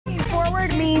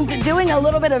forward means doing a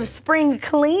little bit of spring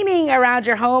cleaning around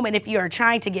your home. And if you are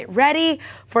trying to get ready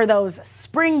for those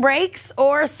spring breaks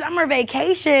or summer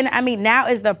vacation, I mean, now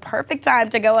is the perfect time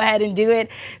to go ahead and do it.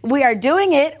 We are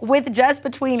doing it with Just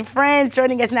Between Friends.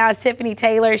 Joining us now is Tiffany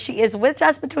Taylor. She is with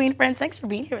Just Between Friends. Thanks for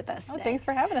being here with us today. Oh, thanks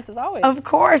for having us, as always. Of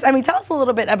course. I mean, tell us a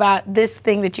little bit about this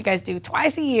thing that you guys do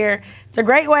twice a year. It's a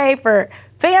great way for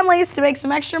families to make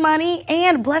some extra money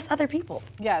and bless other people.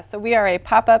 Yeah, so we are a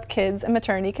pop-up kids and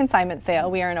maternity consignment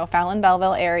sale. We are in O'Fallon,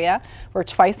 Belleville area. We're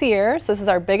twice a year, so this is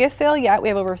our biggest sale yet. We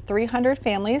have over 300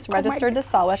 families registered to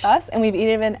sell with us, and we've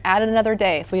even added another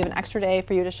day, so we have an extra day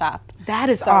for you to shop. That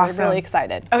is awesome. We're really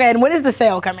excited. Okay, and when is the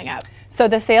sale coming up? So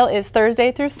the sale is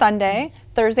Thursday through Sunday.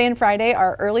 Thursday and Friday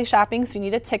are early shopping, so you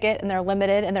need a ticket, and they're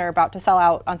limited, and they're about to sell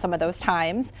out on some of those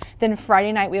times. Then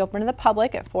Friday night, we open to the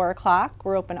public at 4 o'clock.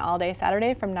 We're open all day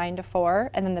Saturday from 9 to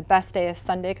 4, and then the best day is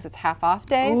Sunday because it's half off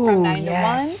day from 9 to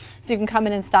 1. So you can come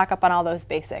in and stock up on all those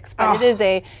basics. But it is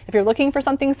if you're looking for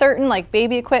something certain, like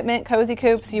baby equipment, cozy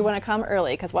coops, you want to come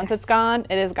early because once it's gone,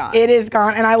 it is gone. It is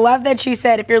gone, and I love that you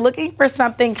said if you're looking for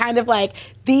something kind of like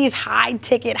these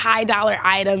high-ticket, high-dollar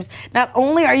items, not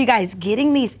only are you guys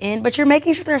getting these in, but you're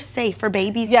making sure they're safe for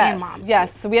babies and moms.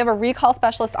 Yes, so we have a recall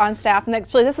specialist on staff, and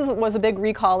actually this was a big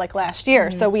recall like last year,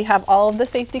 so we have all of the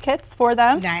safety kits for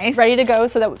them ready to go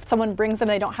so that if someone brings them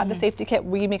and they don't have the safety kit,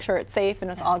 we make sure it's safe and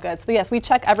it's all good. So yes, we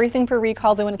check everything for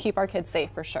recalls. We want to keep our kids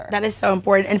safe for sure. That is so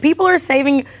important, and people are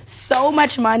saving so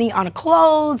much money on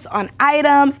clothes, on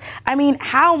items. I mean,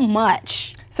 how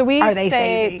much? So we are they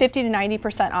say saving? 50 to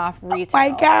 90% off retail.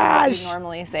 Oh my gosh. Is what we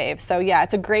normally save. So yeah,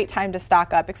 it's a great time to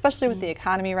stock up, especially with the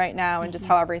economy right now and just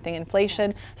how everything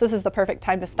inflation. So this is the perfect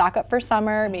time to stock up for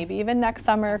summer, maybe even next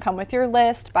summer. Come with your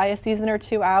list, buy a season or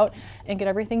two out, and get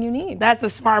everything you need. That's a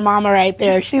smart mama right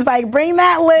there. She's like, bring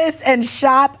that list and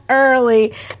shop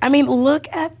early. I mean, look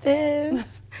at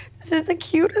this. This is the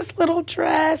cutest little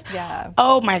dress. Yeah.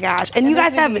 Oh my gosh. And you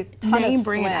guys have name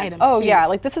brand items too. Yeah,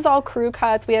 like this is all crew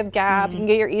cuts. We have Gap. You can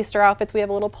get your Easter outfits. We have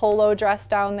a little polo dress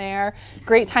down there.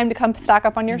 Great time to come stock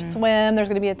up on your swim. There's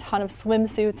going to be a ton of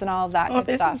swimsuits and all of that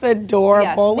good stuff. This is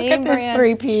adorable. Yes, look at this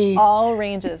three-piece. All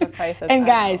ranges of prices. And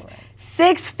guys,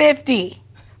 $650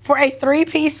 for a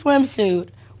three-piece swimsuit,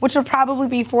 which would probably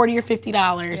be $40 or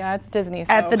 $50. Yeah, it's Disney.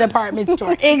 At the department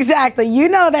store. Exactly. You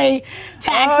know they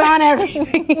tax on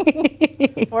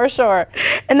everything. For sure.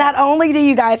 And not only do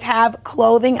you guys have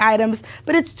clothing items,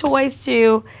 but it's toys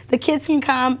too. The kids can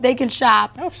come, they can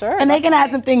shop. Oh, sure. And they can add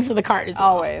some things to the cart as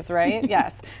well. Always, right?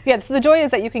 Yes. Yeah, so the joy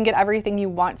is that you can get everything you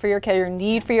want for your kid, your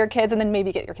need for your kids, and then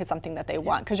maybe get your kids something that they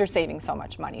want because you're saving so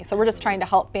much money. So we're just trying to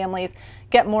help families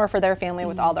get more for their family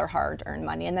with all their hard-earned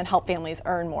money, and then help families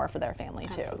earn more for their family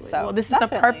too. So well, this is the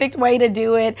perfect way to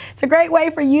do it. It's a great way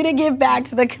for you to give back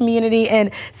to the community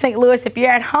in St. Louis. If you're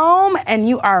at home and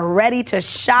you are ready to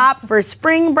shop for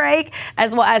spring break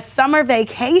as well as summer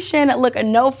vacation, look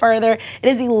no further. It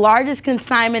is the largest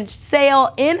consignment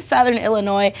sale in Southern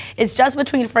Illinois. It's Just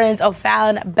Between Friends,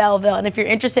 O'Fallon, Belleville. And if you're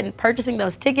interested in purchasing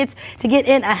those tickets to get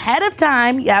in ahead of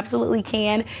time, you absolutely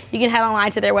can. You can head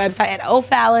online to their website at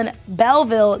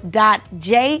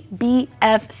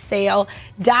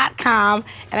o'fallonbelleville.jbfsale.com.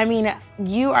 And I mean,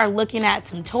 you are looking at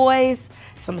some toys,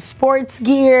 some sports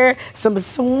gear, some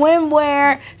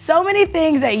swimwear, so many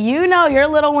things that you know your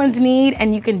little ones need,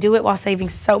 and you can do it while saving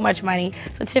so much money.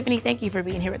 So Tiffany, thank you for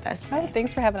being here with us today. Oh,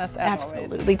 thanks for having us, as always.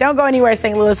 Absolutely. Don't go anywhere,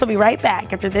 St. Louis. We'll be right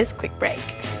back after this quick break.